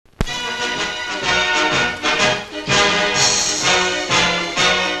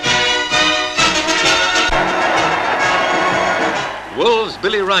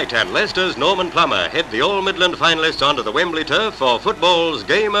Billy Wright and Leicester's Norman Plummer head the All-Midland finalists onto the Wembley turf for football's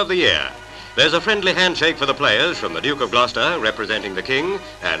Game of the Year. There's a friendly handshake for the players from the Duke of Gloucester, representing the King,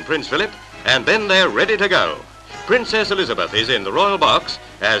 and Prince Philip, and then they're ready to go. Princess Elizabeth is in the royal box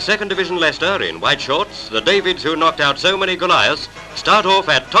as 2nd Division Leicester, in white shorts, the Davids who knocked out so many Goliaths, start off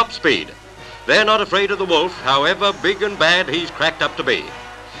at top speed. They're not afraid of the wolf, however big and bad he's cracked up to be.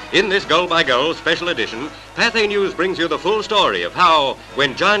 In this goal-by-goal special edition, Pathe News brings you the full story of how,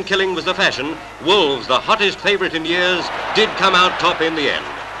 when giant killing was the fashion, wolves, the hottest favourite in years, did come out top in the end.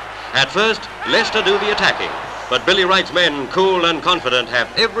 At first, Leicester do the attacking, but Billy Wright's men, cool and confident,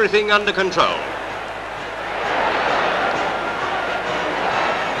 have everything under control.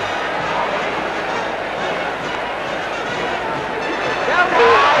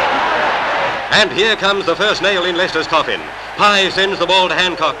 And here comes the first nail in Leicester's coffin. Pye sends the ball to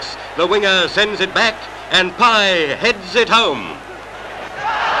Hancock's. The winger sends it back, and Pye heads it home.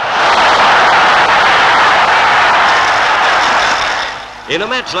 In a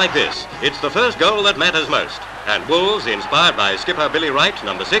match like this, it's the first goal that matters most. And Wolves, inspired by skipper Billy Wright,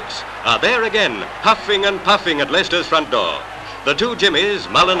 number 6, are there again, huffing and puffing at Leicester's front door. The two Jimmies,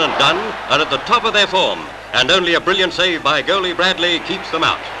 Mullen and Dunn, are at the top of their form, and only a brilliant save by goalie Bradley keeps them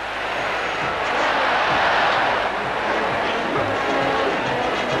out.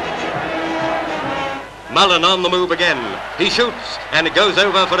 Mullen on the move again. He shoots, and it goes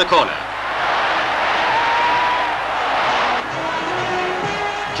over for a corner.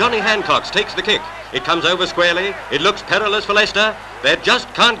 Johnny Hancock takes the kick. It comes over squarely. It looks perilous for Leicester. They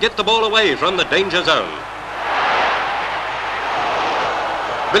just can't get the ball away from the danger zone.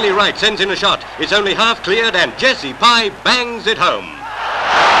 Billy Wright sends in a shot. It's only half cleared, and Jessie Pye bangs it home.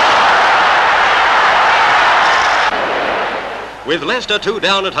 With Leicester 2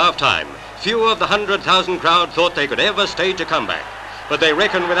 down at half-time, few of the 100,000 crowd thought they could ever stage a comeback, but they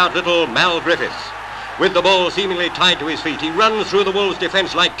reckon without little Mal Griffiths. With the ball seemingly tied to his feet, he runs through the Wolves'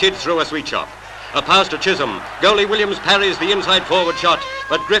 defence like kids through a sweet shop. A pass to Chisholm. Goalie Williams parries the inside forward shot,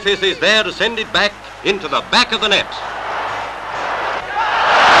 but Griffiths is there to send it back into the back of the net.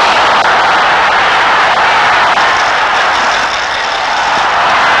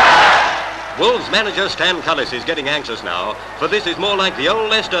 Wolves manager Stan Cullis is getting anxious now, for this is more like the old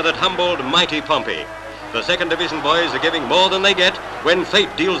Leicester that humbled mighty Pompey. The 2nd Division boys are giving more than they get when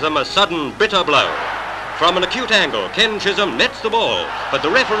fate deals them a sudden, bitter blow. From an acute angle, Ken Chisholm nets the ball, but the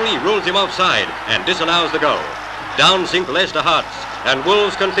referee rules him offside and disallows the goal. Down sink Leicester hearts, and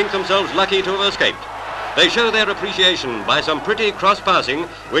Wolves can think themselves lucky to have escaped. They show their appreciation by some pretty cross-passing,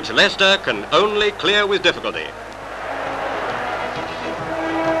 which Leicester can only clear with difficulty.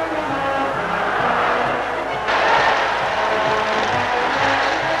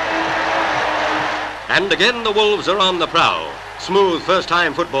 And again the Wolves are on the prowl. Smooth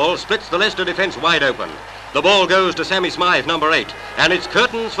first-time football splits the Leicester defence wide open. The ball goes to Sammy Smythe, number 8, and it's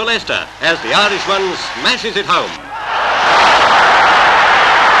curtains for Leicester as the Irish one smashes it home.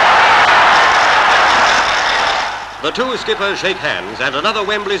 The two skippers shake hands, and another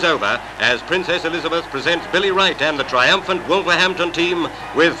Wembley's over as Princess Elizabeth presents Billy Wright and the triumphant Wolverhampton team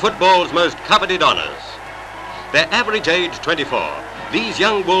with football's most coveted honours. Their average age 24. These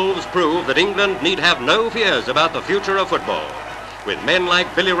young Wolves prove that England need have no fears about the future of football. With men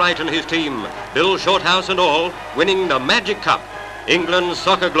like Billy Wright and his team, Bill Shorthouse and all, winning the Magic Cup, England's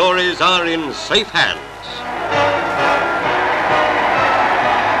soccer glories are in safe hands.